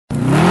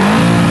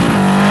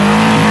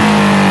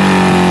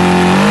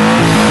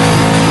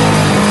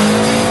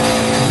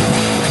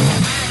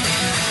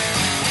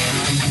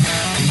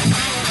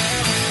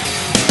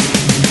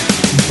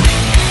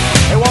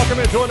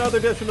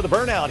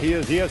Burnout. He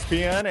is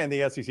ESPN and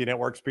the SEC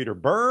Network's Peter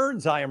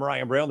Burns. I am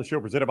Ryan Brown. The show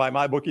presented by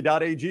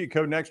MyBookie.ag.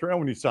 Code next round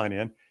when you sign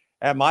in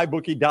at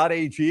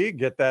MyBookie.ag.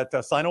 Get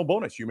that sign-on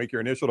bonus. You make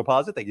your initial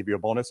deposit. They give you a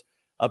bonus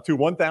up to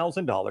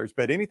 $1,000.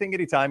 Bet anything,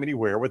 anytime,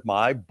 anywhere with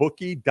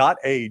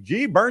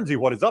MyBookie.ag. Burnsy,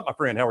 what is up, my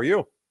friend? How are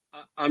you?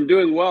 I'm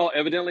doing well.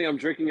 Evidently, I'm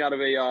drinking out of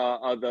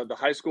the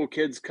high school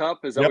kids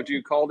cup. Is that what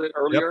you called it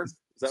earlier?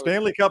 Yep.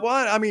 Stanley Cup.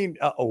 Well, I mean,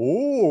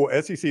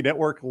 SEC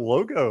Network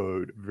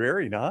logoed.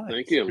 Very nice.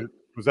 Thank you.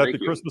 Was that the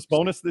Christmas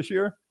bonus this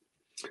year?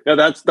 Yeah,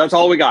 that's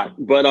all we got.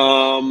 But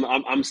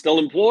I'm still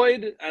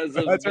employed as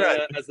of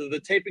as of the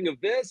taping of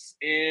this,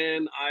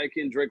 and I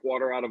can drink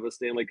water out of a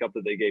Stanley Cup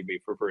that they gave me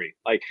for free.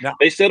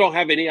 They still don't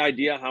have any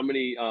idea how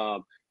many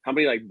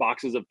like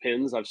boxes of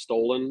pins I've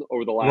stolen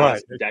over the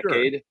last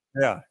decade.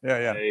 Sure.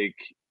 Yeah. Like,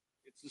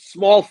 it's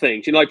small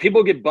things, like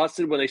people get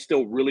busted when they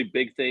steal really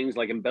big things,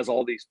 like embezzle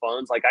all these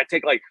funds. Like I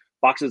take like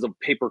boxes of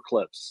paper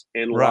clips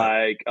and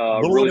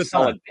really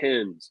solid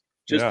pins,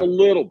 just a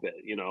little bit,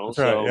 That's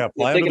right. Yeah,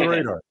 fly under the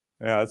radar.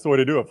 Yeah, that's the way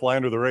to do it. Fly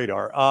under the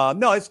radar.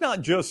 No, it's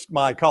not just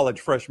my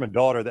college freshman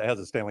daughter that has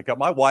a Stanley Cup.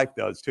 My wife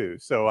does too.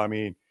 So I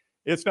mean,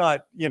 it's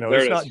not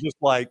not just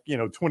like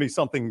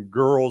 20-something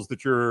girls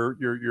that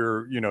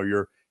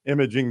you're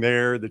imaging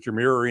there, that you're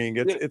mirroring.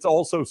 It's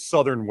also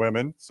Southern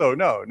women. So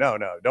no,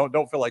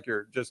 don't feel like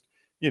you're just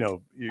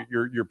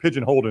you're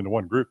pigeonholed into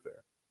one group there.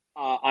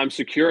 I'm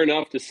secure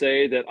enough to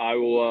say that I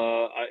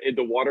will.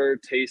 The water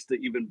tastes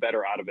even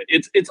better out of it.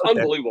 It's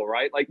unbelievable,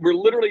 right? Like we're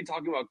literally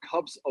talking about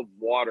cups of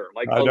water,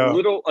 like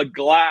a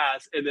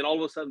glass, and then all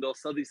of a sudden they'll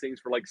sell these things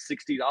for like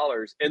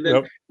 $60. And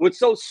then what's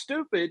so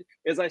stupid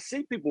is I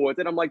see people with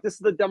it. I'm like, this is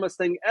the dumbest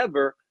thing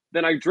ever.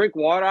 Then I drink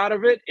water out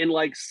of it, and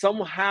like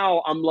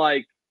somehow I'm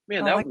like,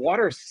 man, that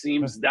water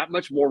seems that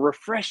much more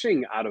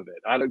refreshing out of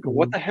it.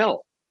 What the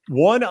hell?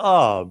 One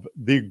of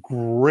the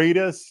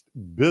greatest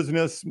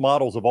business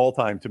models of all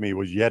time to me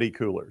was Yeti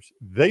coolers.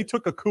 They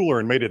took a cooler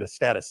and made it a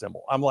status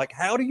symbol. I'm like,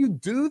 how do you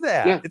do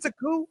that? Yeah. It's a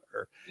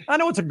cooler. I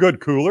know it's a good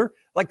cooler.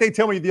 Like they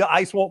tell me the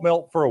ice won't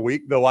melt for a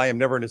week, though I am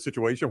never in a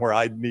situation where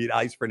I need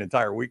ice for an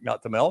entire week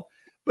not to melt.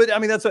 But I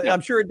mean,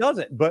 I'm sure it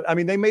doesn't. But I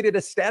mean, they made it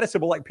a status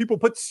symbol. Like people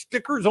put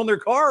stickers on their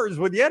cars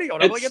with Yeti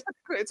on it. I'm like,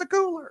 it's a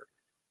cooler.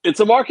 It's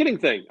a marketing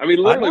thing. I mean,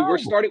 literally,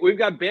 we've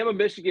got Bama,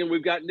 Michigan.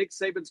 We've got Nick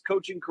Saban's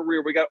coaching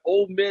career. We got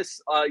Ole Miss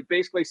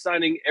basically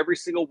signing every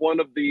single one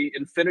of the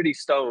Infinity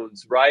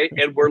Stones, right?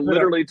 And we're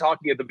literally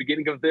talking at the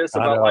beginning of this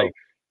about like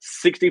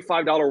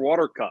 $65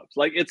 water cups.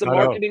 Like it's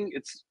marketing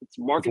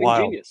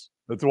genius.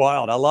 That's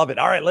wild. I love it.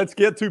 All right, let's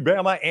get to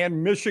Bama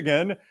and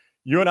Michigan.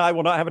 You and I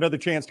will not have another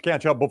chance to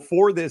catch up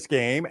before this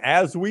game.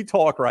 As we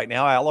talk right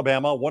now,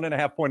 Alabama,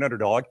 1.5-point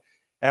underdog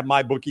at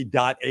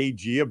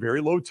mybookie.ag, a very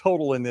low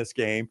total in this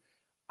game.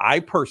 I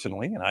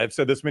personally, and I've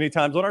said this many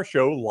times on our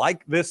show,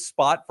 like this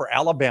spot for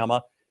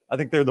Alabama. I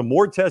think they're the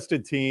more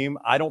tested team.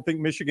 I don't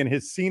think Michigan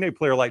has seen a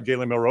player like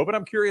Jalen Milroe, but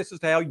I'm curious as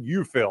to how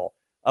you feel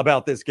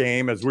about this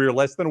game as we're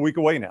less than a week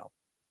away now.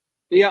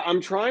 Yeah, I'm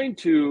trying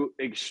to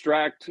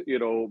extract,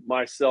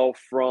 myself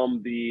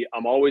from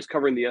I'm always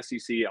covering the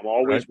SEC. I'm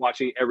always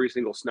watching every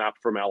single snap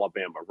from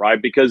Alabama,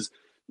 right? Because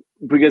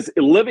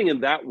living in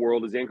that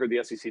world as anchor of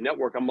the SEC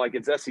Network, I'm like,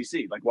 it's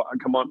SEC. Like,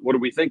 come on, what are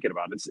we thinking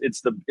about?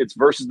 It's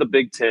versus the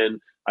Big Ten.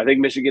 I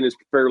think Michigan is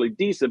fairly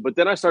decent, but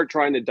then I start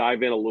trying to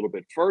dive in a little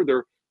bit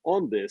further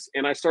on this,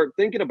 and I start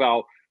thinking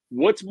about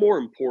what's more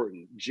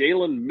important: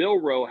 Jalen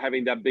Milroe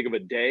having that big of a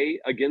day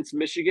against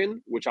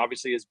Michigan, which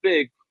obviously is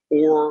big,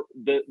 or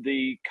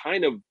the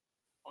kind of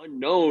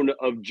unknown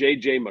of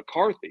J.J.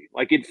 McCarthy.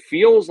 Like it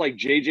feels like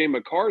J.J.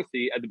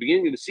 McCarthy at the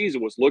beginning of the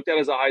season was looked at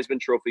as a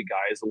Heisman Trophy guy,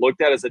 is looked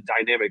at as a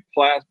dynamic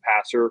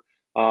passer,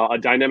 a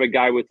dynamic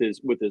guy with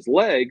his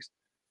legs.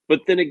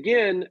 But then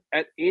again,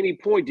 at any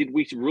point, did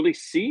we really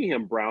see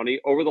him, Brownie,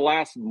 over the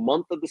last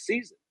month of the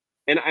season?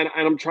 And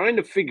I'm trying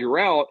to figure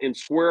out and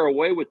square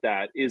away with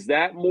that. Is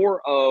that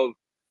more of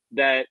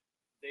that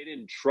they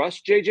didn't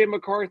trust J.J.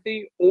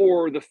 McCarthy,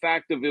 or the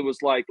fact of it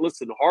was like,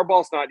 listen,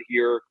 Harbaugh's not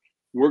here.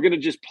 We're going to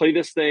just play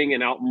this thing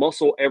and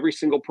out-muscle every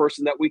single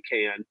person that we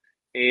can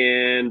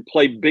and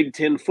play Big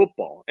Ten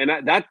football. And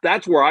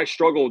that's where I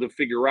struggle to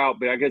figure out,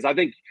 because I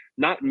think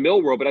not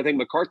Milroe, but I think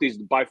McCarthy's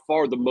by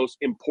far the most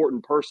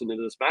important person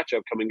in this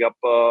matchup coming up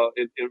for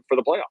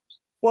the playoffs.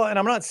 Well, and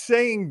I'm not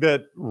saying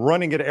that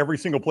running it every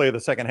single play of the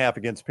second half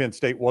against Penn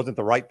State wasn't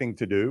the right thing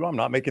to do. I'm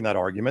not making that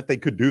argument. They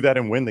could do that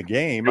and win the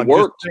game. It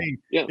worked. Just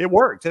saying it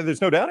worked. There's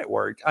no doubt it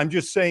worked. I'm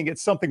just saying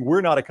it's something we're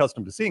not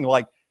accustomed to seeing.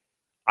 Like,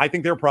 I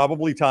think there are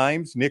probably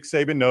times Nick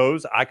Saban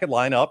knows I could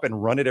line up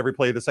and run it every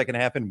play of the second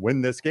half and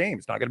win this game.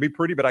 It's not going to be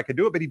pretty, but I could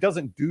do it. But he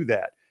doesn't do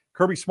that.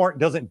 Kirby Smart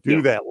doesn't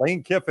do that.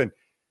 Lane Kiffin,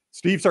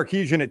 Steve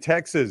Sarkisian at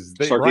Texas,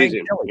 they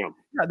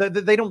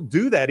don't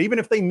do that. Even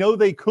if they know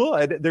they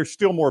could, they're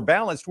still more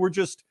balanced.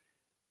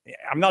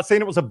 I'm not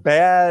saying it was a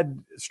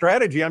bad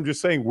strategy. I'm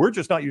just saying we're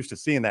just not used to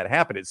seeing that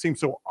happen. It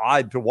seems so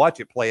odd to watch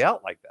it play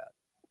out like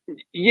that.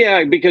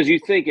 Yeah, because you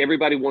think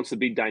everybody wants to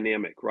be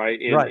dynamic, right?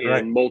 And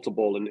Right.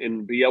 multiple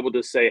and be able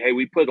to say, hey,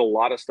 we put a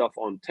lot of stuff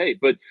on tape.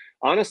 But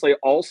honestly,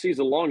 all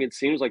season long, it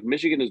seems like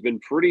Michigan has been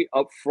pretty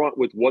upfront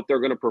with what they're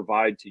going to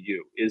provide to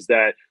you. Is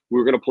that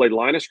we're going to play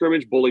line of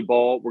scrimmage, bully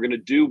ball. We're going to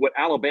do what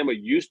Alabama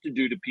used to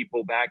do to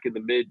people back in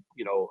the mid,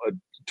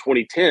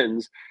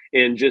 2010s,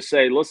 and just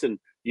say, listen,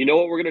 you know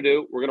what we're going to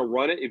do? We're going to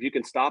run it. If you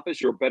can stop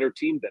us, you're a better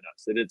team than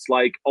us. And it's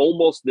like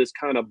almost this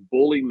kind of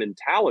bully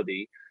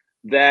mentality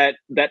that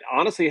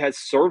honestly has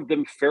served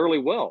them fairly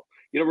well.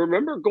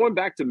 Remember going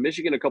back to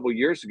Michigan a couple of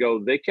years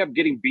ago, they kept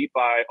getting beat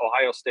by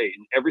Ohio State.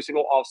 And every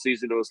single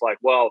offseason, it was like,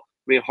 well,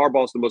 I mean,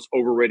 Harbaugh's the most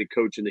overrated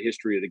coach in the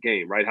history of the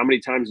game, right? How many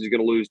times is he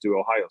going to lose to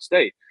Ohio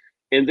State?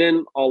 And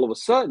then all of a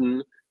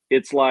sudden,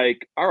 it's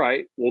like, all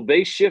right, well,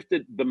 they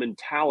shifted the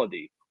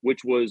mentality,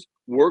 which was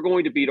we're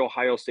going to beat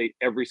Ohio State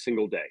every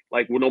single day.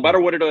 Like, well, no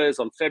matter what it is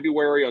on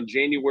February, on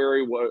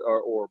January,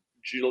 or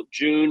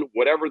June,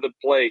 whatever the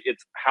play,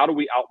 it's how do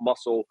we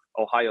outmuscle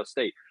Ohio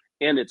State?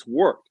 And it's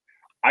worked.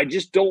 I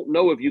just don't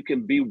know if you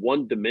can be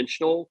one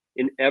dimensional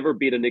and ever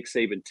beat a Nick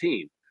Saban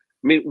team.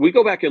 I mean, we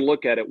go back and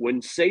look at it.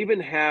 When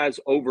Saban has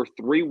over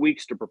 3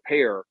 weeks to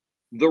prepare,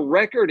 the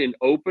record in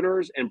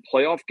openers and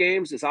playoff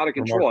games is out of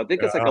control. I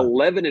think it's like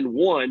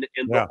 11-1,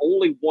 and the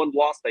only one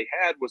loss they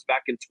had was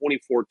back in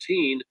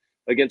 2014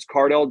 against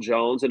Cardell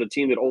Jones and a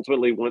team that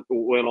ultimately went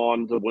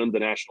on to win the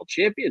national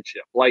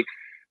championship. Like,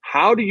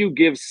 how do you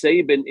give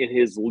Saban and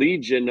his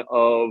legion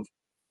of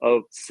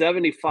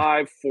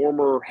 75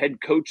 former head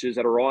coaches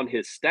that are on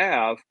his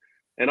staff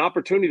an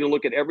opportunity to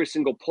look at every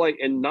single play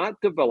and not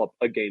develop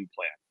a game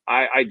plan?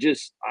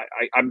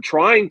 I'm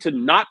trying to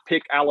not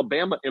pick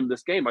Alabama in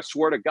this game. I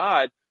swear to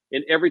God.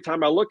 And every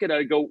time I look at it,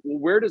 I go, well,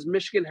 where does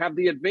Michigan have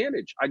the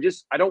advantage? I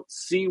don't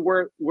see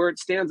where it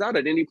stands out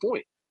at any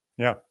point.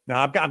 Yeah, no,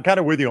 I'm kind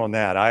of with you on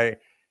that.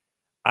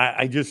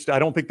 I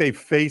don't think they've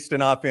faced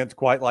an offense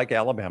quite like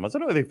Alabama's. I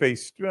know they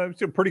faced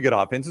some pretty good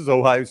offenses.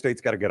 Ohio State's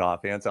got a good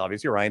offense.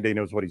 Obviously, Ryan Day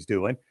knows what he's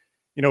doing.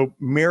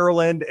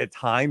 Maryland at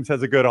times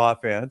has a good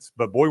offense,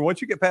 but boy,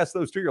 once you get past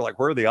those two, you're like,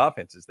 where are the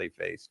offenses they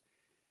faced?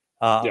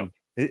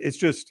 It's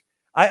just,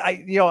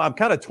 I'm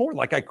kind of torn.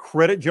 Like, I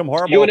credit Jim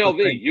Harbaugh.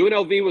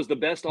 UNLV was the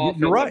best offense.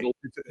 You're right.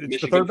 It's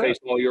Michigan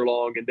faced all year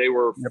long, and they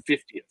were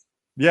 50th.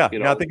 Yeah,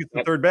 I think it's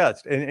the third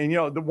best. And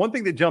the one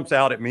thing that jumps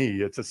out at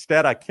me, it's a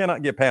stat I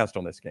cannot get past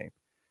on this game.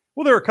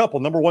 Well, there are a couple.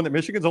 Number one, that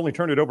Michigan's only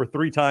turned it over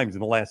 3 times in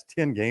the last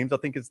 10 games, I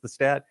think is the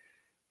stat,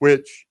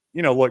 which,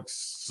 look,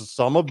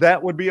 some of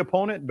that would be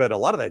opponent, but a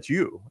lot of that's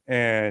you.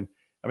 And,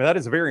 I mean, that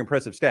is a very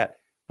impressive stat.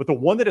 But the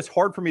one that is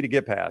hard for me to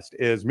get past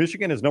is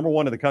Michigan is number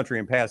 1 in the country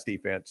in pass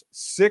defense.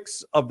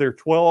 6 of their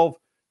 12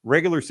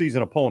 regular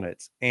season opponents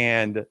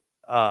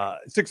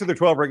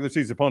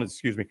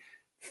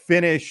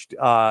finished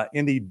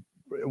in the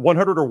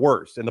 100 or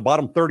worse, in the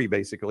bottom 30,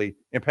 basically,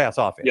 in pass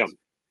offense. Yeah.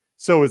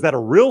 So is that a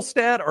real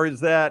stat or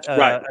is that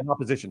an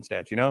opposition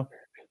stat,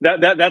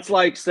 That's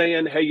like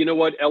saying, hey, you know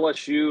what?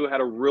 LSU had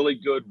a really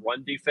good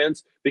run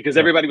defense because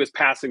everybody was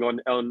passing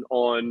on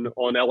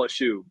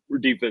LSU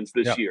defense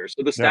this year.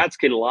 So the stats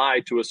can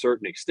lie to a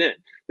certain extent.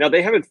 Now,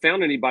 they haven't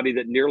found anybody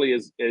that nearly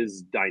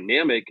as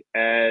dynamic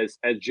as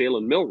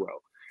Jalen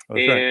Milroe.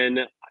 And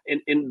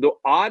the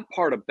odd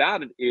part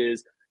about it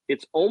is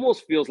it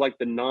almost feels like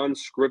the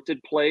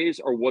non-scripted plays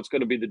are what's going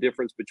to be the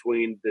difference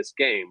between this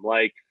game.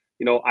 Like,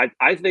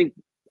 I think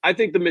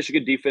the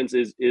Michigan defense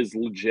is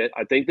legit.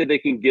 I think that they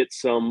can get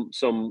some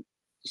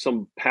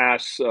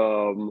pass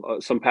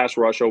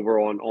rush over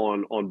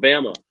on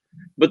Bama.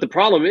 But the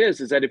problem is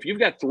that if you've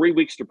got 3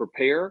 weeks to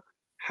prepare,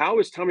 how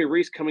is Tommy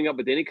Rees coming up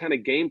with any kind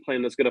of game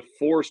plan that's going to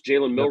force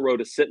Jalen Milroe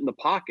to sit in the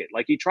pocket?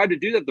 Like, he tried to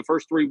do that the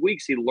first 3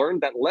 weeks. He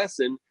learned that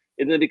lesson,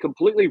 and then he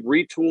completely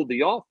retooled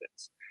the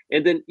offense.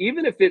 And then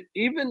even if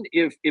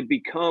it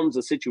becomes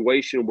a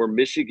situation where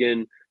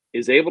Michigan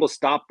is able to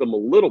stop them a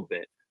little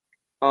bit,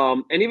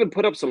 and even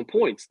put up some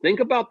points. Think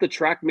about the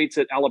track meets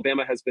that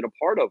Alabama has been a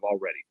part of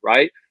already,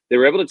 right? They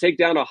were able to take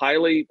down a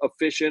highly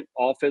efficient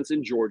offense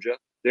in Georgia.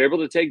 They're able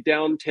to take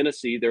down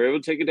Tennessee. They're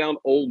able to take down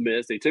Ole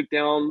Miss. They took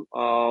down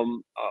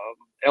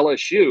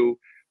LSU.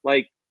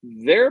 Like,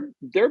 they're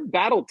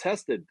battle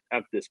tested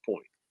at this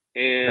point.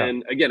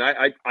 And again,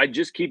 I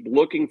just keep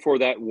looking for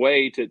that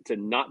way to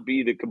not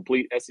be the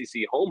complete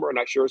SEC homer, and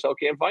I sure as hell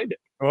can't find it.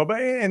 Well,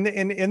 but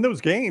in those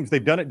games,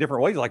 they've done it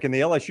different ways. Like in the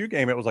LSU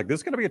game, it was like,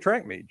 this is going to be a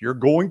track meet. You're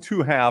not going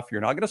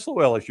to slow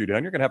LSU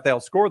down. You're going to have to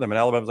outscore them. And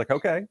Alabama's like,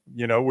 okay,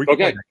 we can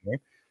play that game.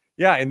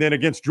 Yeah, and then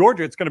against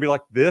Georgia, it's going to be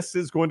like, this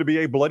is going to be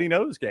a bloody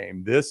nose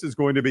game. This is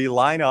going to be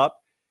line up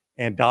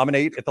and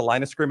dominate at the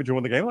line of scrimmage and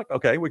win the game. Like,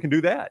 okay, we can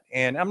do that.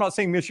 And I'm not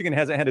saying Michigan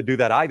hasn't had to do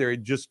that either.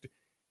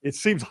 It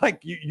seems like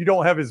you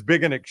don't have as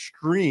big an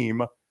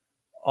extreme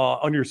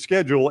on your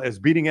schedule as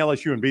beating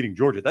LSU and beating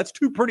Georgia. That's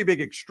 2 pretty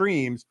big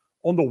extremes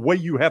on the way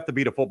you have to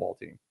beat a football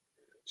team.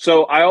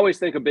 So I always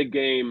think a big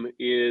game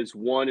is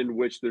one in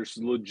which there's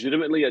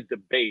legitimately a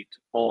debate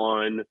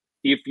on,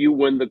 if you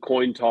win the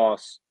coin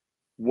toss,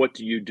 what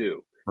do you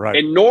do? Right.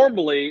 And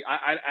normally,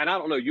 and I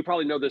don't know, you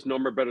probably know this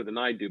number better than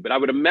I do, but I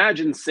would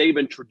imagine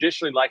Saban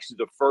traditionally likes to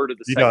defer to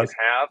the He second does.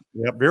 half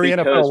Yep. Very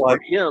because NFL for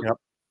like. him, Yep.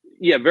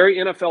 yeah, very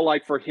NFL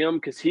like for him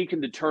because he can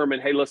determine,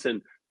 hey,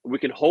 listen, we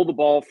can hold the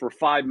ball for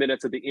 5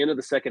 minutes at the end of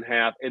the second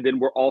half, and then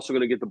we're also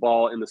going to get the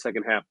ball in the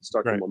second half to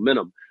start the Right.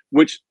 momentum,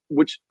 which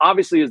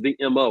obviously is the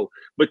MO.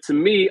 But to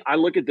me, I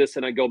look at this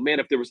and I go, man,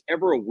 if there was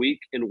ever a week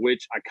in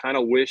which I kind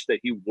of wish that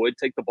he would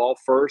take the ball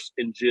first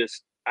and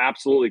just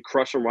absolutely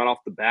crush him right off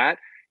the bat,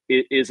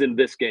 it is in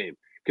this game.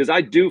 Because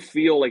I do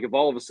feel like if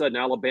all of a sudden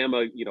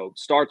Alabama,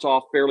 starts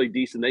off fairly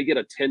decent, they get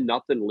a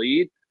 10-0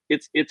 lead,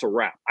 it's a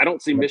wrap. I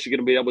don't see Yep.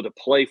 Michigan be able to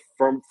play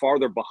from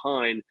farther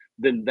behind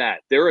than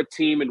that. They're a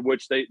team in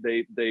which they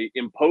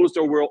imposed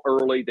their will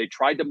early. They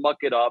tried to muck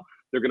it up.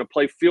 They're going to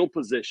play field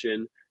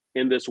position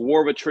in this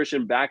war of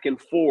attrition back and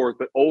forth.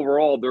 But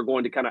overall, they're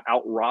going to kind of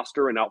out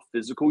roster and out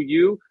physical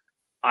you.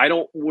 I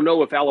don't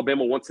know if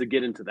Alabama wants to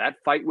get into that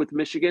fight with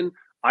Michigan.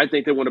 I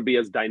think they want to be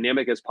as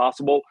dynamic as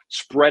possible,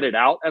 spread it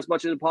out as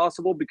much as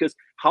possible, because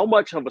how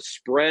much of a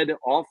spread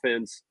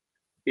offense,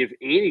 if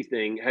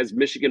anything, has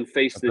Michigan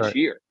faced That's this right.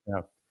 year?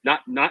 Yeah.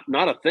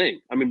 Not a thing.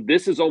 I mean,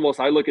 this is almost,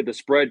 I look at the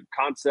spread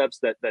concepts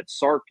that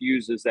Sark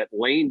uses, that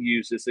Lane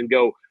uses, and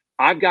go,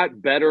 I've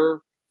got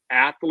better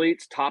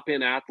athletes, top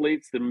end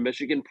athletes than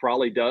Michigan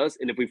probably does.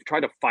 And if we've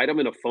tried to fight them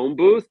in a phone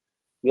booth,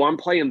 well, I'm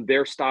playing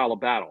their style of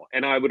battle.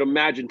 And I would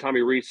imagine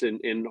Tommy Rees and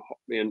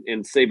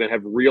Saban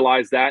have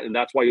realized that. And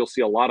that's why you'll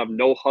see a lot of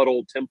no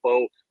huddle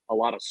tempo, a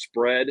lot of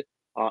spread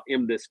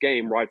in this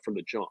game right from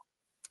the jump.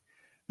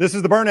 This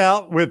is the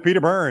Burnout with Peter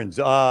Burns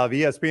of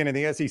ESPN and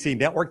the SEC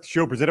Network. The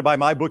show presented by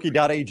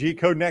MyBookie.ag.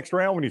 Code next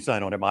round when you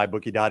sign on at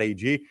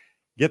MyBookie.ag.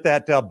 Get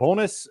that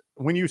bonus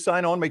when you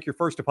sign on. Make your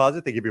first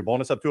deposit. They give you a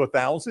bonus up to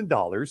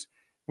 $1,000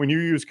 when you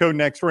use code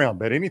next round.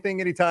 Bet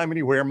anything, anytime,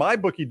 anywhere.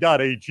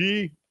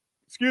 MyBookie.ag.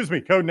 Excuse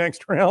me. Code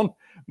next round.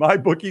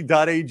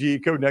 MyBookie.ag.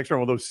 Code next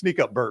round. With those sneak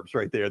up burps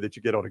right there that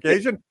you get on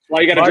occasion.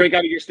 Well, you got to drink out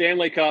of your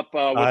Stanley Cup with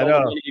all the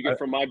money you get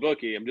from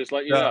MyBookie. I'm just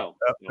letting you know.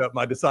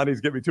 My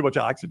Dasanis get me too much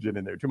oxygen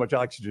in there. Too much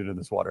oxygen in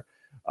this water.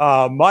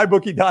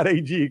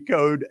 MyBookie.ag.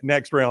 Code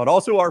next round.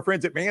 Also, our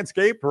friends at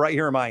Manscaped, right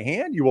here in my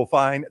hand, you will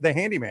find the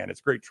Handyman.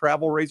 It's a great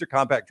travel razor,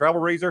 compact travel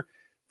razor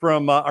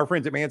from our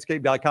friends at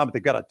Manscaped.com. But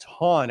they've got a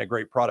ton of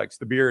great products.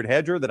 The Beard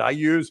Hedger that I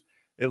use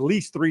at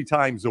least 3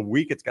 times a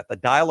week. It's got the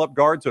dial-up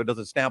guard so it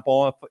doesn't snap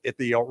off at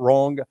the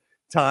wrong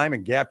time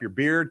and gap your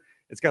beard.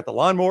 It's got the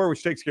lawnmower,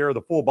 which takes care of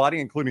the full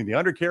body, including the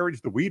undercarriage.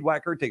 The weed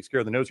whacker takes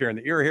care of the nose hair and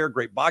the ear hair.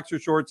 Great boxer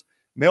shorts,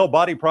 male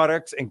body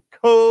products, and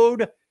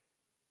code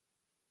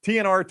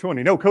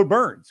TNR20. No, code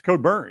Burns.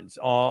 Code Burns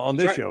on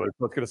this show is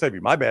what's going to save you.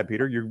 My bad,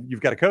 Peter.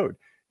 You've got a code.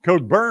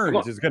 Code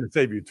Burns is going to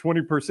save you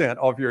 20%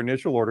 off your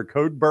initial order.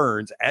 Code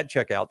Burns at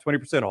checkout,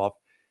 20% off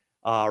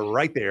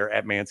right there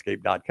at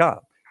manscaped.com.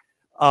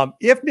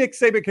 If Nick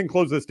Saban can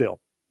close this deal,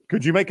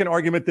 could you make an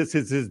argument this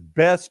is his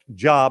best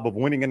job of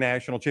winning a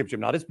national championship?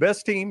 Not his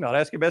best team, not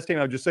asking best team.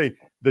 I would just say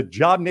the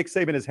job Nick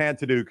Saban has had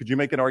to do. Could you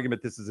make an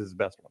argument this is his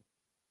best one?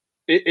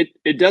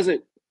 It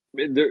doesn't.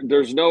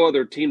 There's no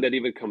other team that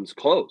even comes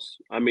close.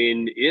 I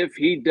mean, if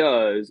he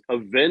does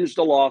avenge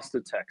the loss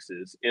to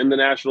Texas in the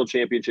national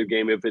championship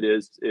game, if it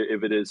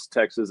is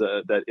Texas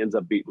that ends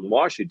up beating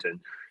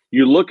Washington,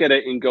 you look at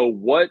it and go,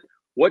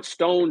 what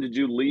stone did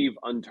you leave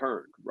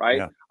unturned, right?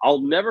 Yeah. I'll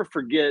never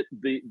forget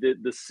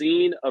the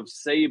scene of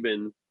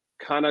Saban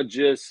kind of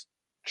just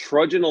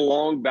trudging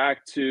along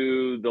back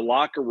to the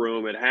locker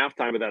room at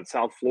halftime of that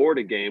South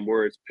Florida game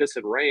where it's piss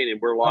and rain, and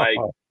we're like,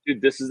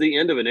 dude, this is the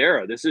end of an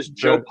era. This is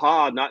Joe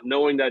Pa not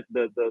knowing that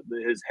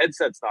his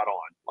headset's not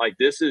on. Like,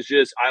 this is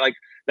just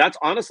that's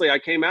honestly, I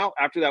came out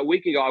after that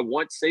week and go, I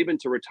want Saban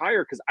to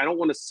retire because I don't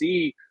want to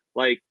see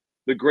like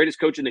the greatest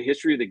coach in the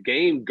history of the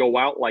game go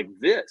out like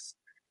this.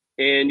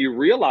 And you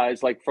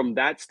realize, like, from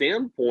that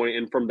standpoint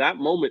and from that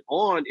moment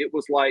on, it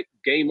was like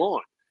game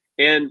on.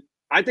 And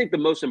I think the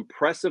most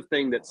impressive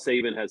thing that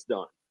Saban has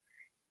done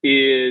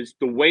is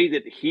the way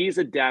that he's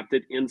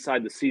adapted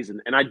inside the season.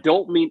 And I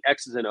don't mean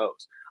X's and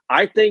O's.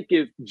 I think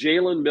if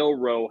Jalen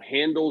Milroe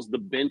handles the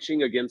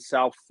benching against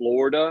South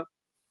Florida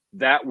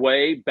that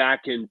way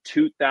back in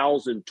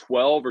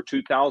 2012 or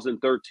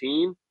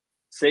 2013,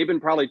 Saban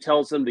probably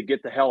tells him to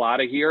get the hell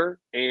out of here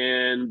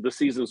and the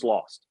season's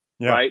lost.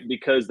 Yeah. Right?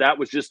 Because that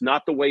was just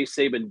not the way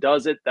Saban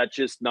does it. That's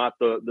just not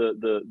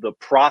the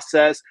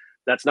process.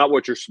 That's not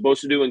what you're supposed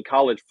to do in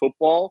college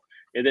football.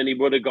 And then he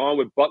would have gone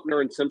with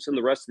Buckner and Simpson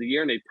the rest of the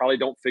year, and they probably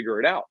don't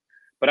figure it out.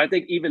 But I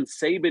think even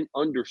Saban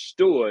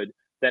understood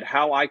that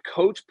how I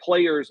coach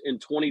players in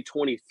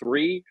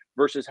 2023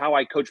 versus how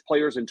I coach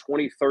players in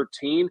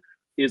 2013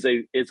 is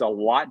a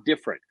lot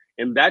different.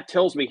 And that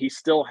tells me he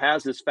still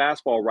has his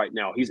fastball right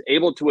now. He's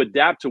able to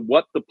adapt to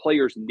what the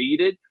players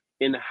needed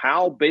and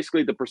how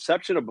basically the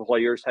perception of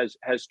players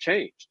has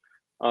changed.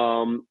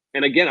 And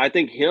again, I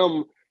think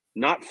him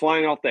not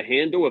flying off the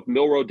handle if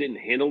Milroe didn't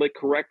handle it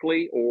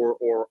correctly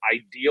or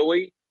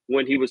ideally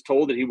when he was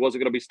told that he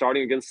wasn't going to be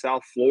starting against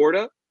South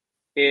Florida.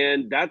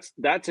 And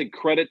that's a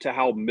credit to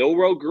how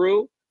Milroe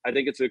grew. I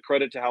think it's a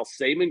credit to how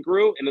Saban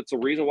grew, and it's a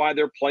reason why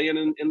they're playing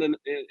in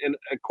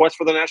a quest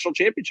for the national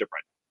championship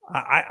right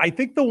now. I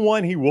think the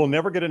one he will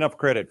never get enough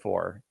credit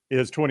for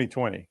is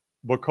 2020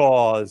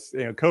 because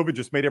COVID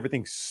just made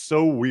everything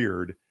so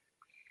weird.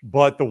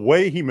 But the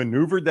way he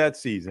maneuvered that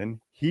season,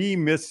 he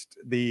missed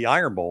the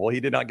Iron Bowl. He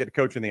did not get to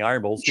coach in the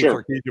Iron Bowl. Steve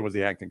Sarkisian was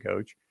the acting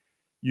coach.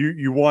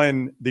 You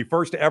won the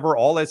first ever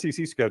all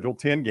SEC schedule,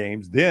 10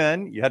 games.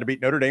 Then you had to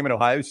beat Notre Dame and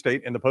Ohio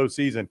State in the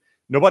postseason.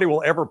 Nobody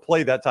will ever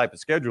play that type of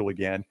schedule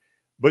again.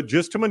 But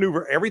just to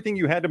maneuver everything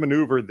you had to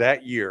maneuver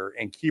that year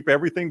and keep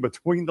everything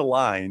between the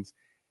lines,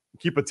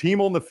 keep a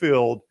team on the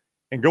field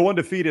and go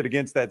undefeated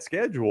against that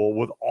schedule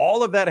with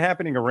all of that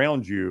happening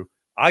around you,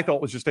 I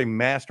thought was just a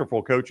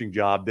masterful coaching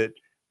job that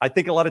I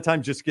think a lot of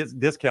times just gets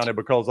discounted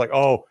because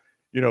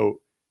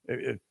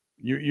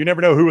you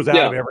never know who was out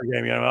of every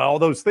game, all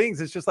those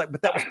things. It's just like,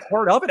 but that was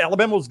part of it.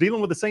 Alabama was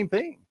dealing with the same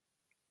thing.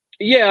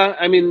 Yeah,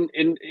 I mean,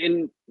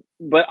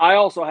 but I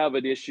also have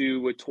an issue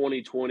with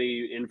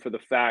 2020 and for the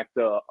fact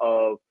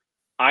of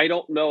I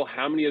don't know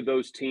how many of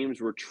those teams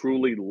were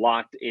truly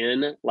locked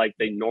in like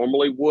they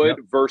normally would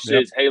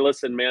versus, hey,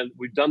 listen, man,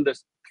 we've done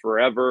this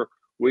forever.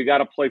 We got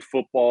to play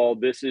football.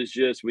 This is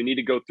just, we need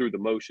to go through the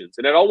motions.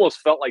 And it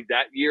almost felt like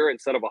that year,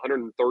 instead of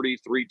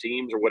 133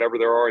 teams or whatever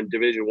there are in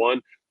Division I,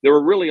 there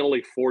were really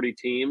only 40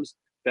 teams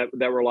that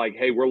were like,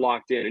 hey, we're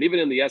locked in. And even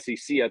in the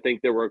SEC, I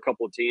think there were a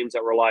couple of teams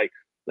that were like,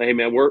 hey,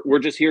 man, we're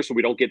just here so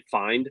we don't get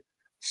fined.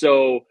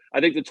 So I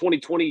think the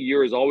 2020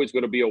 year is always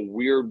going to be a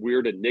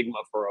weird enigma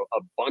for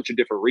a bunch of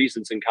different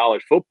reasons in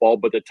college football.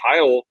 But the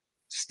title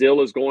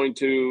still is going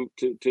to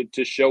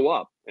show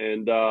up.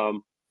 And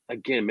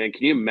again, man,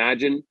 can you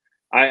imagine?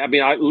 I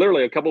mean,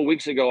 literally a couple of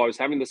weeks ago, I was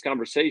having this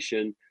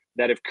conversation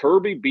that if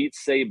Kirby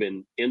beats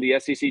Saban in the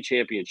SEC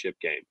championship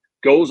game,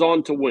 goes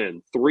on to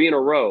win 3 in a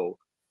row,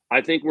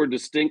 I think we're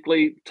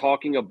distinctly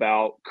talking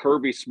about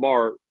Kirby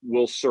Smart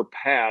will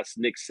surpass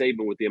Nick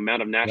Saban with the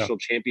amount of national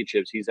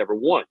championships he's ever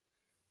won.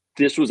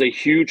 This was a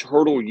huge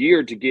hurdle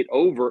year to get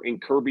over, and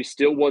Kirby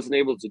still wasn't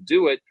able to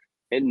do it,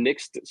 and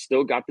Nick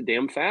still got the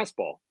damn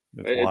fastball.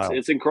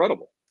 It's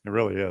incredible. It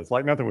really is.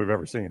 Like nothing we've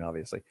ever seen,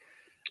 obviously.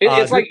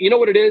 It's like, you know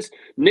what it is?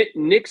 Nick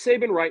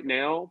Saban right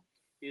now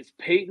is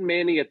Peyton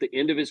Manning at the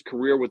end of his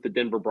career with the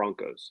Denver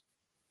Broncos.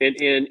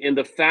 And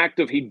the fact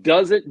of he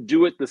doesn't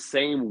do it the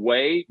same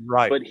way,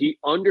 but he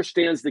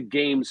understands the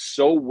game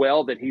so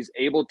well that he's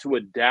able to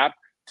adapt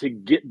to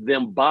get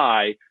them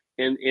by.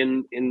 And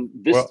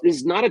this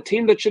is not a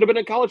team that should have been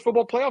a college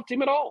football playoff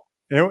team at all.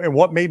 And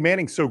what made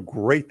Manning so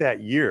great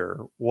that year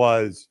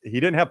was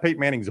he didn't have Peyton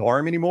Manning's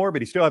arm anymore,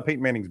 but he still had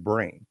Peyton Manning's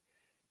brain.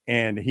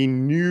 And he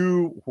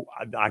knew,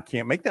 I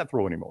can't make that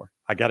throw anymore.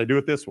 I got to do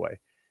it this way.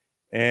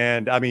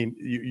 And I mean,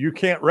 you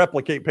can't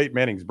replicate Peyton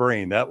Manning's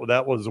brain. That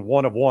was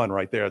one of one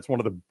right there. It's one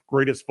of the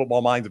greatest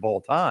football minds of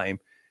all time.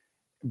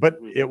 But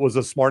it was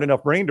a smart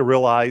enough brain to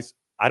realize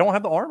I don't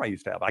have the arm I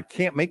used to have. I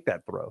can't make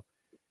that throw.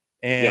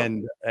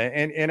 And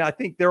I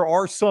think there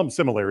are some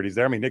similarities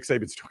there. I mean, Nick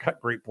Saban's still got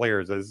great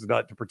players. This is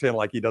not to pretend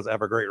like he doesn't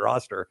have a great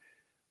roster.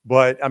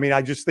 But I mean,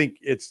 I just think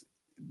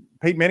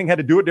Peyton Manning had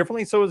to do it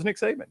differently. So has Nick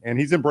Saban, and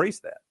he's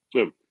embraced that.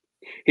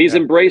 He's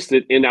embraced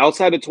it. And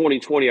outside of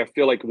 2020, I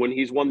feel like when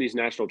he's won these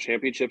national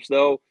championships,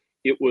 though,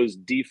 it was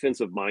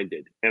defensive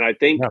minded. And I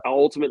think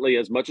ultimately,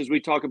 as much as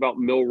we talk about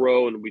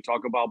Milroe and we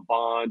talk about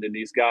Bond and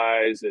these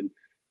guys, and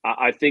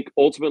I think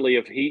ultimately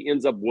if he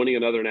ends up winning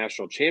another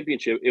national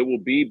championship, it will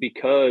be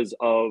because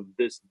of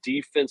this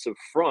defensive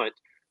front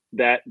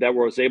that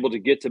was able to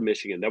get to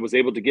Michigan, that was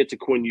able to get to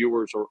Quinn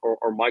Ewers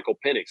or Michael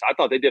Penix. I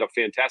thought they did a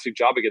fantastic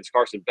job against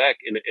Carson Beck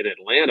in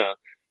Atlanta.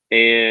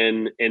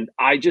 And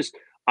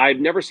I've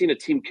never seen a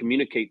team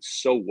communicate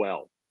so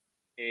well.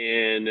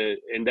 And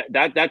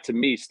that to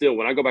me still,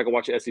 when I go back and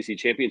watch the SEC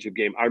championship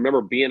game, I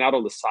remember being out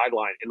on the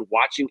sideline and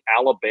watching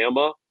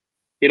Alabama.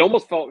 It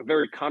almost felt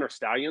very Connor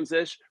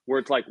Stallions-ish, where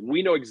it's like,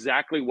 we know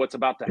exactly what's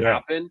about to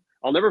happen.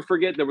 I'll never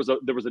forget there was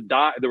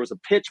a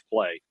pitch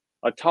play,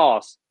 a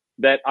toss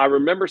that I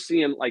remember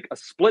seeing like a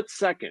split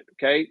second.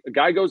 Okay. A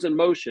guy goes in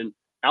motion.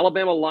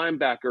 Alabama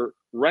linebacker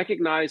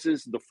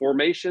recognizes the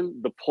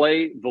formation, the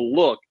play, the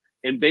look,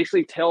 and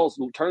basically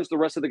turns the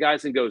rest of the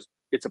guys and goes,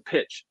 it's a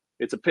pitch.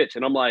 It's a pitch.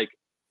 And I'm like,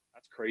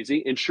 that's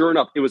crazy. And sure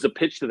enough, it was a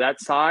pitch to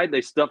that side.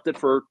 They stuffed it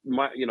for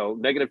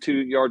negative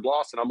 2-yard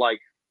loss. And I'm like,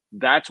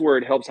 that's where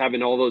it helps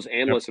having all those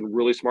analysts and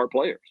really smart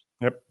players.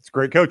 Yep. It's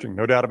great coaching.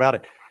 No doubt about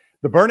it.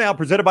 The Burnout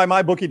presented by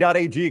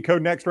MyBookie.ag.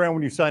 Code next round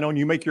when you sign on,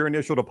 you make your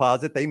initial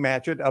deposit. They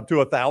match it up to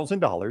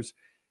 $1,000,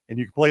 and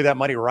you can play that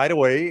money right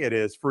away. It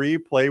is free.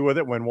 Play with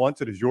it. Win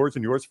once. It is yours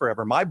and yours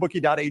forever.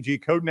 MyBookie.ag.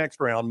 Code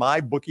next round.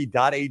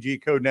 MyBookie.ag.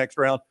 Code next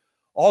round.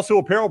 Also,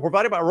 apparel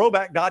provided by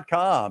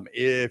Roback.com.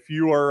 If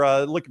you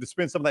are looking to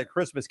spend some of that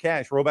Christmas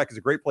cash, Roback is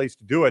a great place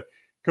to do it.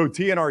 Code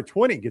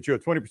TNR20 gets you a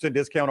 20%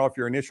 discount off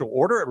your initial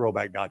order at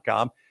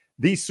Roback.com.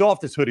 The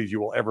softest hoodies you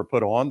will ever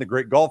put on. The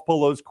great golf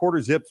polos,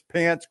 quarter zips,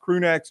 pants,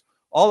 crew necks,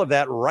 all of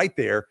that right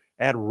there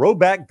at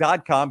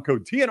Roback.com.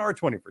 Code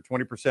TNR20 for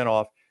 20%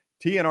 off.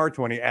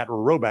 TNR20 at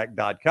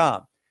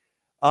Roback.com.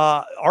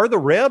 Are the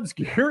Rebs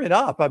gearing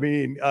up? I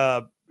mean,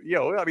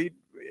 I mean,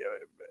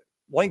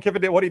 Lane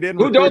Kiffin did what he did in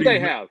Who don't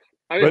recruiting. they have?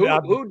 I mean,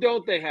 But, who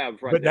don't they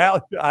have right but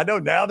now? now I know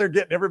now they're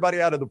getting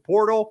everybody out of the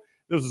portal.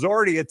 This is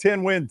already a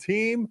 10-win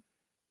team.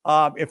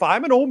 If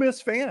I'm an Ole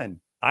Miss fan,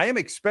 I am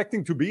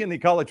expecting to be in the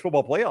college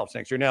football playoffs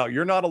next year. Now,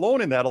 you're not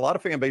alone in that. A lot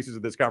of fan bases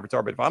of this conference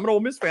are, but if I'm an Ole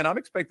Miss fan, I'm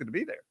expected to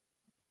be there.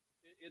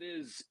 It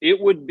is. It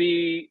would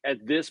be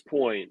at this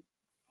point,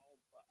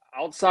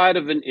 outside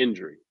of an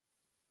injury,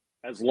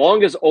 as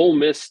long as Ole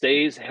Miss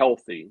stays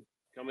healthy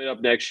coming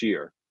up next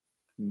year,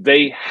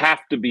 they have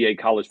to be a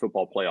college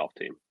football playoff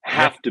team.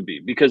 Have to be,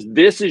 because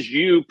this is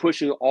you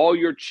pushing all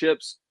your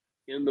chips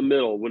in the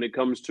middle when it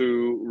comes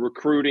to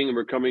recruiting, and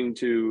we're coming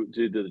to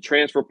the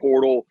transfer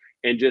portal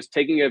and just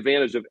taking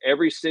advantage of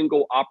every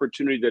single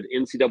opportunity that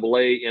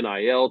NCAA,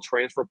 NIL,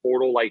 transfer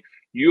portal, like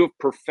you have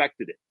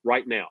perfected it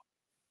right now.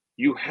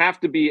 You have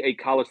to be a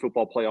college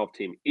football playoff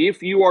team.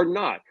 If you are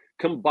not,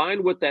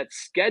 combined with that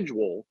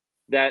schedule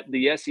that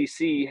the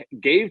SEC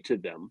gave to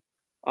them,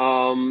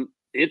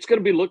 it's going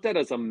to be looked at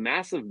as a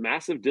massive,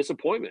 massive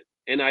disappointment.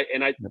 And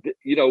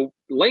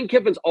Lane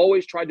Kiffin's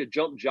always tried to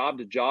jump job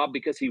to job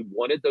because he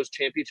wanted those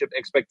championship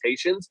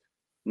expectations.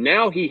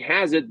 Now he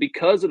has it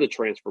because of the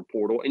transfer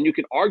portal, and you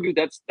can argue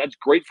that's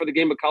great for the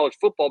game of college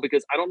football,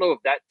 because I don't know if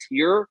that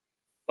tier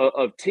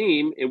of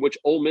team in which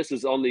Ole Miss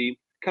is on the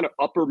kind of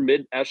upper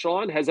mid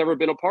echelon has ever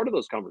been a part of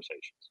those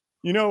conversations.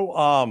 And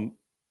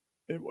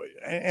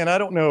I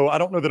don't know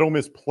that Ole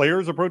Miss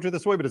players approach it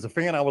this way, but as a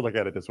fan, I would look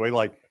at it this way: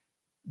 like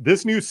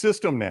this new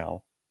system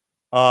now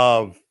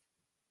of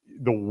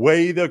the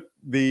way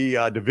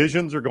the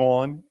divisions are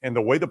going and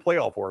the way the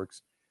playoff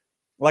works.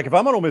 Like if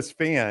I'm an Ole Miss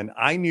fan,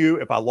 I knew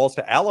if I lost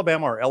to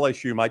Alabama or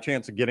LSU, my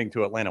chance of getting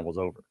to Atlanta was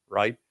over.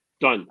 Right?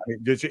 Done. I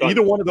mean,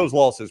 either one of those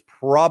losses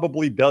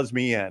probably does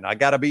me in. I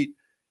got to beat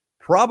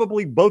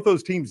probably both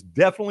those teams,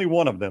 definitely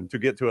one of them, to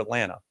get to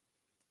Atlanta.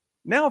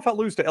 Now, if I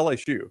lose to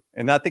LSU,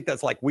 and I think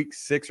that's like week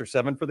 6 or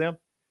 7 for them,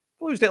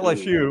 if I lose to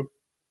LSU,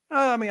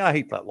 I mean, I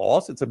hate that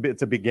loss. It's a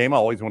big game. I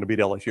always want to beat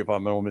LSU if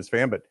I'm an Ole Miss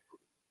fan, but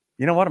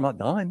you know what? I'm not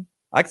done.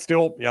 I can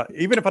still,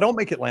 even if I don't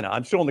make Atlanta,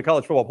 I'm still in the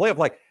college football playoff.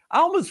 Like, I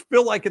almost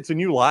feel like it's a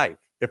new life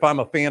if I'm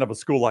a fan of a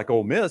school like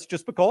Ole Miss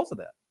just because of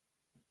that.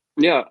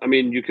 Yeah, I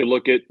mean, you could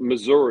look at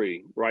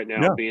Missouri right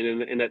now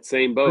being in that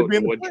same boat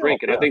and what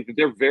drink. And I think that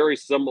they're very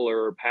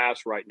similar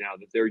paths right now,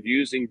 that they're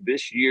using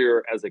this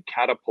year as a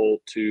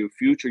catapult to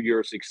future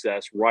year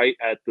success right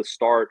at the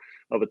start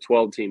of a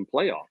 12-team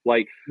playoff.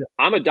 Like,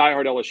 I'm a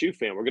diehard LSU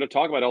fan. We're going to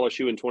talk about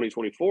LSU in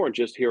 2024 in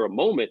just here a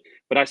moment.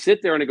 But I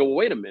sit there and I go,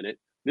 wait a minute,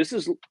 this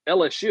is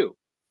LSU.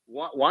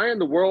 Why in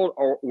the world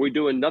are we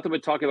doing nothing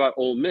but talking about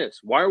Ole Miss?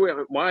 Why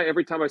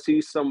every time I see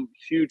some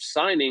huge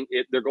signing,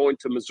 they're going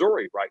to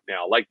Missouri right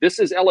now? Like, this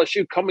is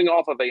LSU coming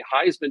off of a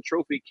Heisman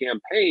Trophy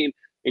campaign,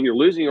 and you're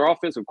losing your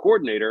offensive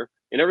coordinator,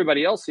 and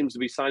everybody else seems to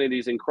be signing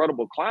these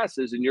incredible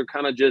classes, and you're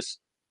kind of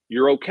just,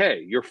 you're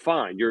okay, you're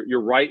fine, you're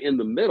right in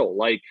the middle.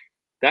 Like,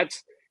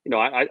 that's,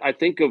 I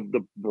think of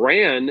the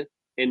brand,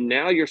 and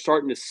now you're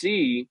starting to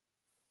see,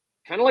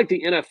 kind of like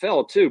the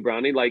NFL too,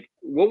 Brownie. Like,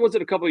 what was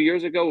it a couple of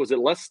years ago? Was it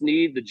Les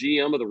Snead, the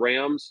GM of the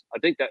Rams? I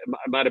think that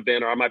might have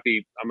been, or I might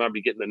be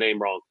getting the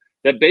name wrong.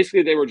 That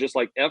basically they were just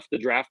like, F the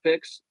draft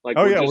picks. Like,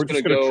 we're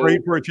just going to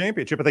trade for a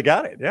championship, but they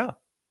got it. Yeah.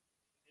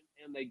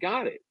 And they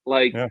got it.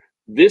 Like,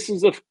 this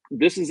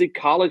is a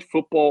college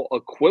football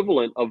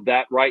equivalent of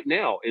that right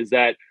now, is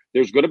that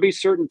there's going to be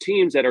certain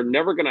teams that are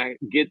never going to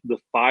get the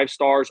 5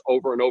 stars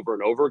over and over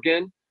and over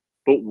again.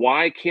 But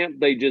why can't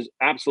they just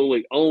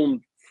absolutely own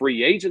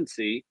free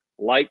agency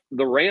like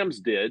the Rams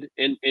did,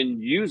 and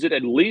use it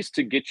at least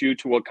to get you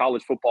to a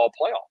college football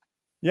playoff?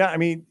 Yeah, I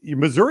mean,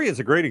 Missouri is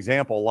a great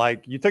example.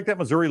 Like, you take that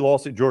Missouri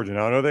loss at Georgia.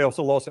 Now, I know they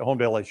also lost at home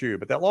to LSU,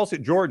 but that loss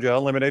at Georgia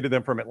eliminated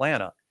them from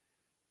Atlanta.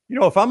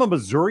 If I'm a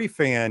Missouri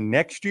fan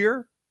next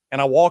year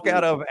and I walk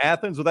out of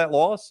Athens with that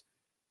loss,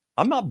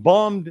 I'm not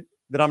bummed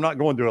that I'm not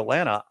going to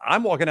Atlanta.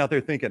 I'm walking out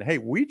there thinking, hey,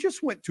 we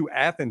just went to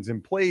Athens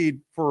and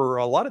played for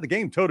a lot of the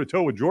game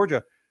toe-to-toe with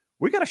Georgia.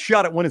 We got a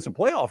shot at winning some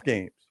playoff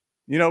games.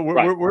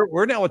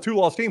 We're now a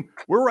 2-loss team.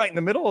 We're right in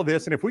the middle of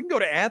this. And if we can go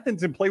to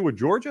Athens and play with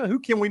Georgia, who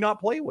can we not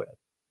play with?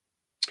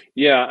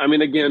 Yeah, I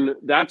mean, again,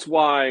 that's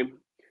why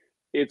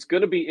it's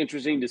going to be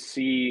interesting to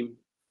see,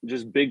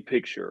 just big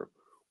picture,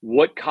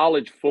 what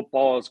college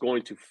football is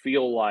going to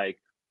feel like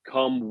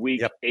come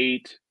week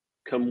 8,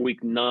 come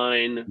week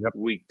 9,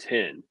 week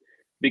 10.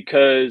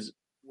 Because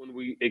when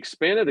we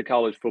expanded the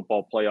college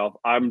football playoff,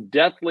 I'm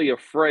deathly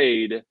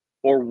afraid,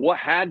 or what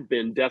had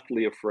been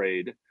deathly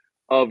afraid,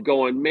 of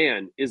going,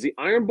 man, is the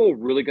Iron Bowl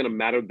really going to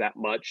matter that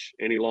much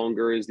any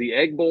longer? Is the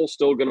Egg Bowl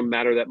still going to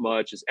matter that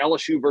much? Is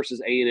LSU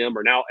versus A&M,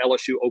 or now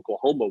LSU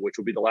Oklahoma, which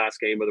will be the last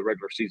game of the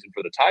regular season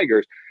for the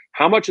Tigers,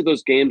 how much of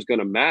those games going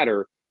to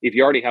matter if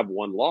you already have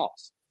one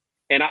loss?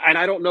 And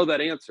I don't know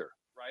that answer,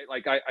 right?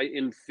 Like, I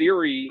in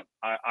theory,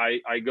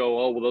 I go,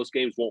 oh, well, those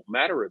games won't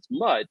matter as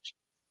much,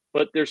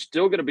 but there's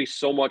still going to be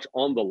so much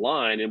on the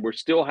line, and we're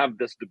still have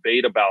this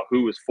debate about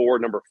who is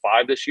number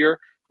 5 this year.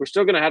 We're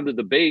still going to have the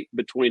debate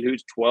between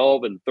who's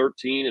 12 and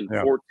 13 and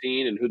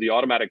 14 and who the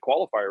automatic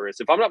qualifier is.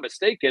 If I'm not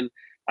mistaken,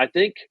 I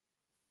think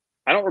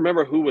I don't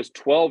remember who was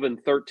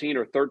 12-13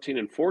 or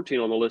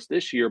 13-14 on the list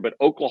this year, but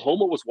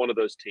Oklahoma was one of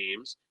those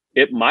teams.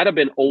 It might have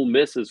been Ole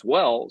Miss as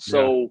well. Yeah.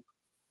 So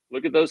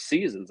look at those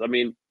seasons. I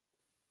mean,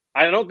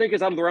 I don't think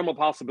it's out of the realm of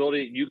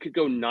possibility. You could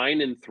go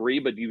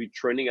 9-3, but you'd be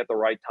trending at the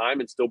right time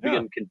and still be Yeah.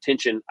 in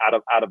contention out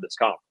of this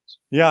conference.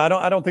 Yeah,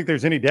 I don't think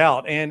there's any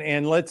doubt.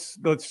 And let's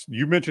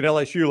you mentioned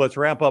LSU. Let's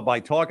wrap up by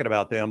talking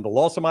about them. The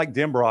loss of Mike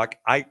Denbrock,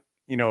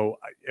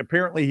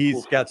 apparently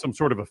he's got some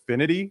sort of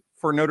affinity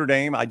for Notre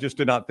Dame. I just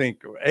did not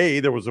think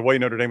there was a way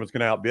Notre Dame was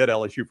going to outbid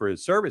LSU for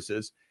his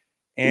services.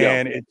 Yeah.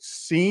 And it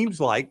seems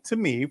like to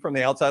me from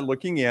the outside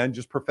looking in,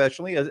 just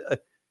professionally,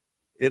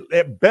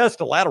 at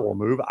best a lateral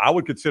move. I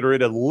would consider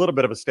it a little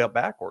bit of a step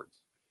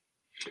backwards.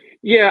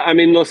 Yeah, I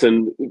mean,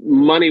 listen,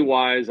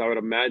 money-wise, I would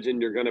imagine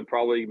you're going to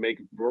probably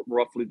make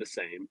roughly the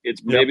same.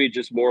 It's Yep. maybe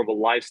just more of a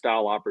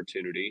lifestyle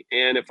opportunity.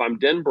 And if I'm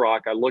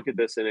Denbrock, I look at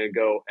this and I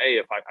go, hey,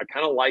 if I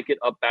kind of like it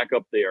back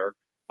up there,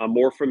 I'm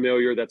more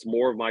familiar. That's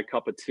more of my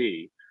cup of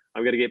tea.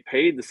 I'm going to get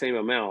paid the same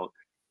amount.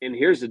 And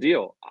here's the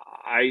deal: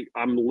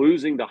 I'm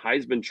losing the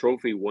Heisman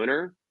Trophy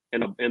winner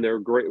and they're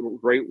great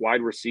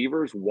wide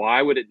receivers.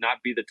 Why would it not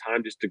be the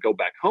time just to go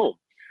back home?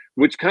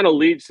 Which kind of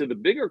leads to the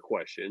bigger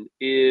question: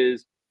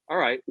 is all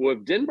right, well,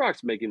 if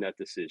Denbrock's making that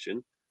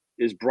decision,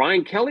 is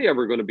Brian Kelly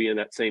ever going to be in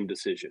that same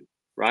decision?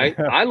 Right.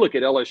 I look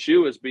at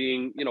LSU as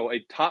being, a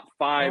top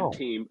five Oh,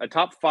 team, a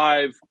top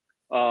five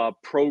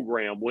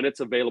program when it's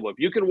available. If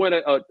you can win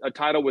a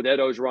title with Ed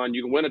Ogeron,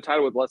 you can win a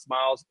title with Les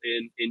Miles,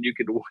 and you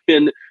can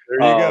win,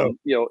 there you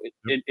go.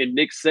 and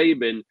Nick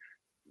Saban.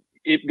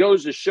 It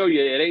goes to show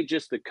you it ain't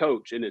just the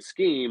coach and his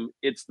scheme;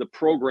 it's the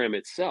program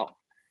itself.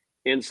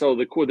 And so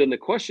then the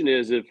question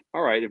is, if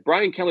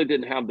Brian Kelly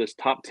didn't have this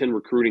top 10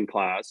 recruiting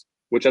class,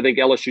 which I think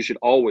LSU should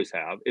always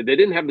have, if they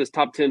didn't have this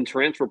top 10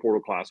 transfer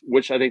portal class,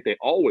 which I think they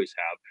always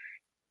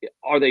have,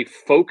 are they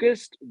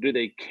focused? Do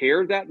they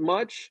care that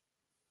much?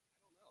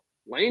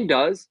 Lane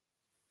does.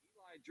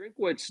 Eli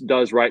Drinkwitz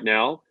does right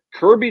now.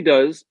 Kirby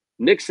does.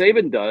 Nick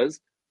Saban does.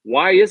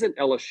 Why isn't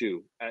LSU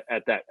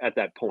at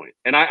that point?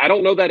 And I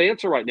don't know that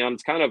answer right now. And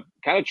it's kind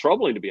of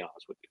troubling, to be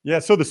honest with you. Yeah.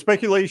 So the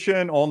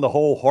speculation on the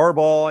whole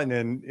Harbaugh and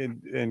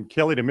then and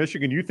Kelly to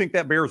Michigan, you think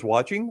that bears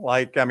watching?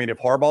 Like, I mean, if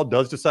Harbaugh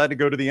does decide to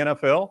go to the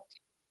NFL,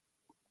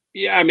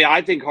 Yeah, I mean,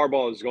 I think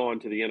Harbaugh has gone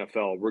to the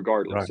NFL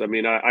regardless. right? I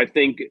mean, I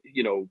think,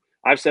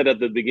 I've said at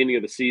the beginning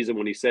of the season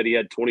when he said he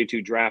had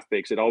 22 draft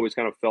picks, it always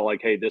kind of felt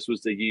like, hey, this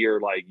was the year,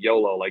 like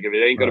YOLO. Like, if it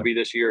ain't going to Right. be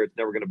this year, it's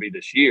never going to be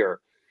this year.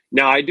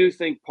 Now, I do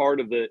think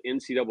part of the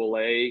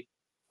NCAA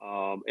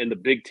and the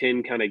Big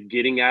Ten kind of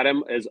getting at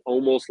him as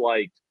almost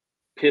like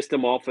pissed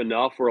him off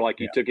enough where like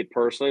he Yeah. took it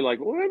personally, like,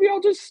 well, maybe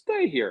I'll just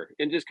stay here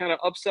and just kind of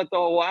upset the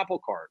whole apple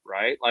cart,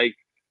 right? Like,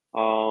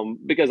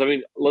 because I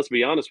mean, let's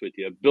be honest with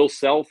you, Bill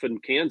Self in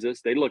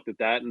Kansas, they looked at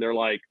that and they're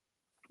like,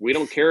 we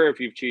don't care if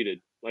you've cheated.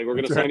 Like, we're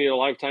going That's to right. sign you a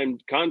lifetime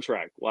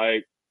contract.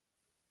 Like,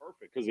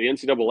 perfect, because the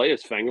NCAA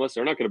is fangless.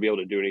 They're not going to be able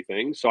to do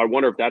anything. So I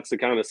wonder if that's the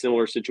kind of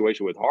similar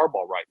situation with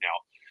Harbaugh right now.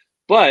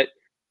 But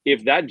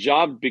if that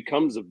job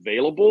becomes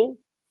available,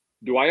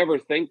 do I ever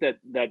think that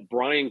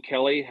Brian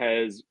Kelly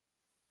has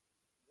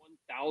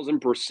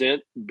 1,000%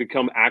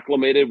 become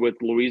acclimated with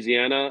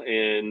Louisiana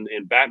and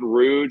Baton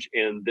Rouge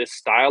and this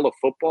style of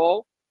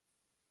football?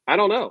 I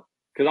don't know.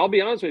 Because I'll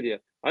be honest with you,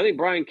 I think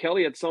Brian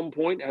Kelly at some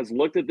point has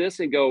looked at this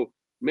and go,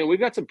 man, we've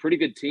got some pretty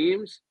good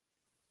teams.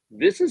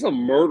 This is a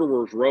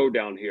murderer's row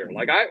down here.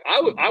 Like, I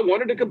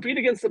wanted to compete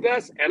against the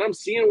best, and I'm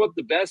seeing what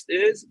the best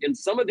is. And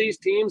some of these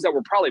teams that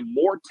were probably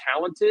more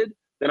talented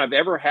than I've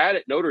ever had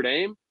at Notre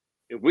Dame,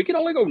 if we can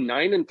only go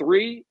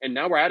 9-3, and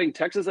now we're adding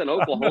Texas and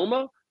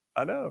Oklahoma,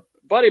 I know.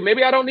 buddy,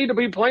 maybe I don't need to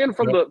be playing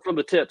from Yep.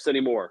 the tips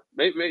anymore.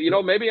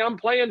 Maybe I'm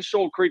playing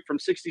Shoal Creek from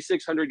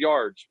 6,600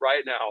 yards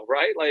right now,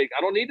 right? Like,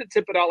 I don't need to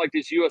tip it out like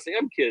these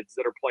USM kids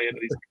that are playing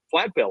these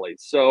flat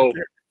bellies. So,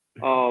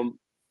 not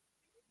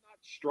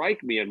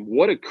strike me, and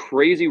what a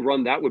crazy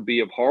run that would be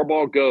if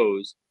Harbaugh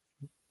goes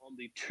on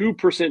the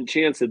 2%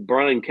 chance that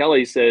Brian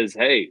Kelly says,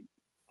 "Hey,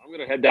 I'm going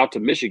to head out to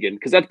Michigan,"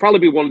 because that'd probably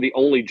be one of the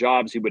only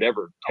jobs he would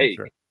ever I'm take.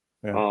 sure.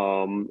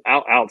 Yeah.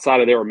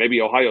 Outside of there, or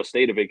maybe Ohio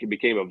State if it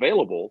became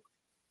available.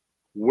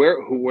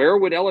 Where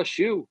would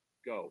LSU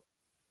go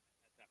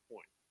at that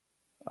point?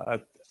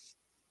 That's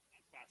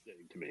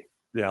fascinating to me.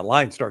 Yeah,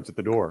 line starts at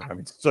the door. I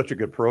mean, it's such a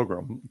good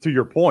program. To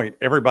your point,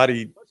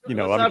 everybody,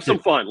 Let's have some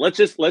fun. Let's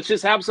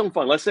just have some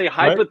fun. Let's say right?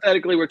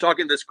 hypothetically we're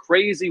talking this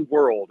crazy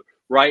world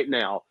right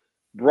now.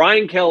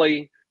 Brian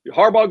Kelly,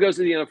 Harbaugh goes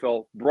to the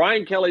NFL.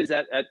 Brian Kelly's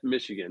at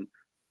Michigan,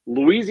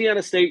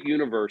 Louisiana State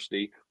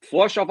University,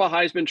 flush off a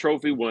Heisman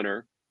Trophy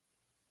winner,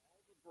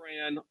 all the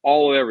brand,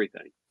 all of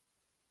everything.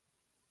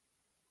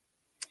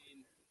 I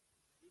mean,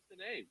 who's the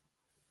name?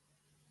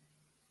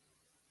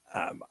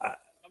 Tell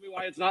me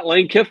why it's not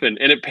Lane Kiffin.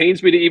 And it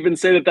pains me to even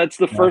say that that's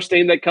the Yeah. first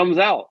name that comes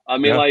out. I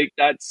mean,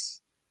 Yeah.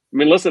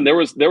 listen, there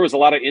was a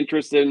lot of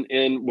interest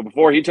in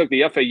before he took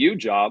the FAU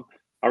job.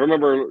 I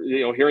remember,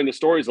 hearing the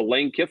stories of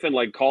Lane Kiffin,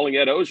 like calling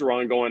Ed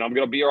Ogeron going, I'm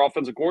going to be your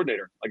offensive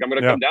coordinator. Like, I'm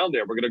going to Yeah. come down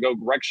there. We're going to go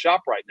wreck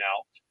shop right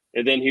now.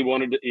 And then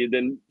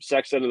then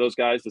Sexton and those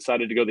guys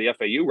decided to go the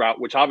FAU route,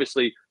 which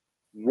obviously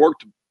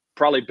worked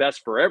probably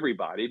best for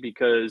everybody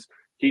because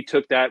he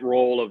took that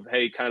role of,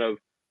 hey, kind of,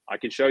 I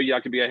can show you I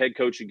can be a head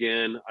coach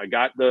again. I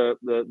got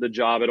the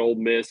job at Ole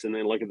Miss, and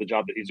then look at the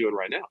job that he's doing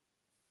right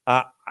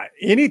now.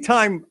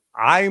 Anytime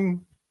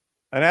I'm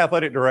an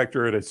athletic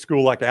director at a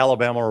school like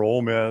Alabama or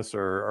Ole Miss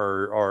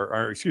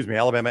or excuse me,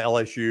 Alabama,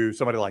 LSU,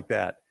 somebody like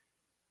that,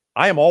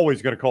 I am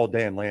always going to call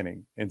Dan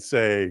Lanning and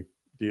say,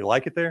 do you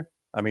like it there?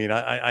 I mean,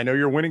 I know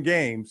you're winning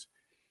games.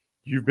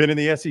 You've been in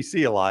the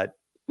SEC a lot.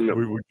 No.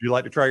 Would you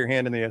like to try your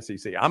hand in the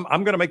SEC? I'm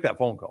going to make that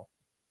phone call.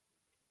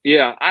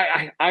 Yeah,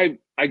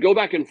 I go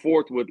back and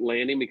forth with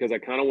Lanning because I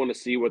kind of want to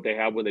see what they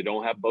have when they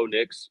don't have Bo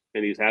Nix,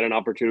 and he's had an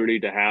opportunity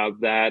to have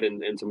that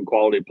and some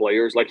quality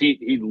players. Like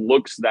he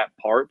looks that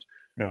part,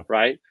 yeah.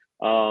 Right?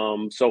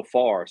 So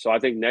far. So I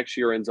think next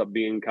year ends up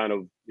being kind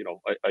of,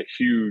 a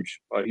huge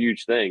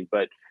thing.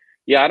 But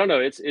yeah, I don't know.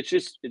 It's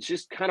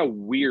just kind of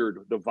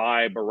weird, the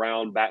vibe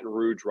around Baton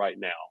Rouge right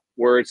now,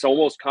 where it's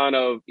almost kind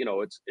of,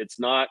 it's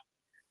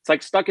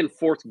like stuck in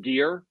fourth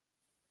gear.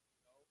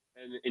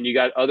 And you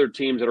got other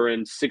teams that are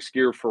in sixth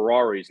gear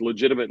Ferraris,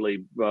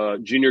 legitimately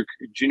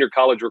junior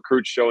college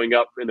recruits showing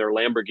up in their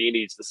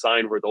Lamborghinis to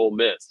sign with Ole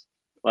Miss.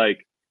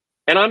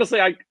 And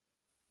honestly, I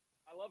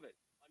love it.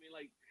 I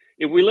mean,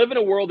 if we live in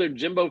a world that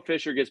Jimbo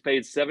Fisher gets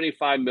paid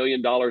 $75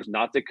 million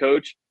not to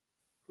coach,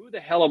 who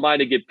the hell am I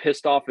to get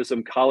pissed off at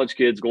some college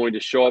kids going to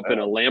show up in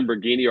a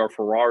Lamborghini or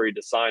Ferrari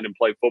to sign and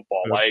play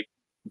football?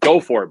 Go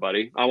for it,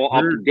 buddy.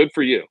 I'm good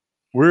for you.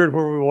 Weird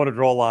where we want to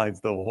draw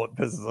lines, though. What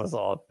pisses us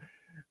off.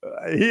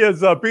 He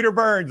is Peter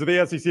Burns of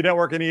the SEC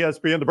Network and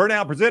ESPN. The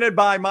Burnout presented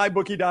by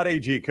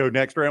MyBookie.ag. Code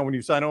next round when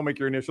you sign on, make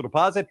your initial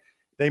deposit.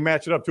 They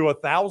match it up to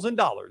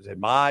 $1,000 at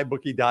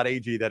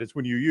MyBookie.ag. That is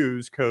when you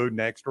use code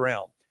next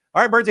round.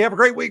 All right, Burnsy, have a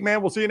great week, man.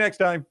 We'll see you next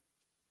time.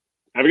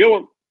 Have a good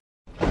one.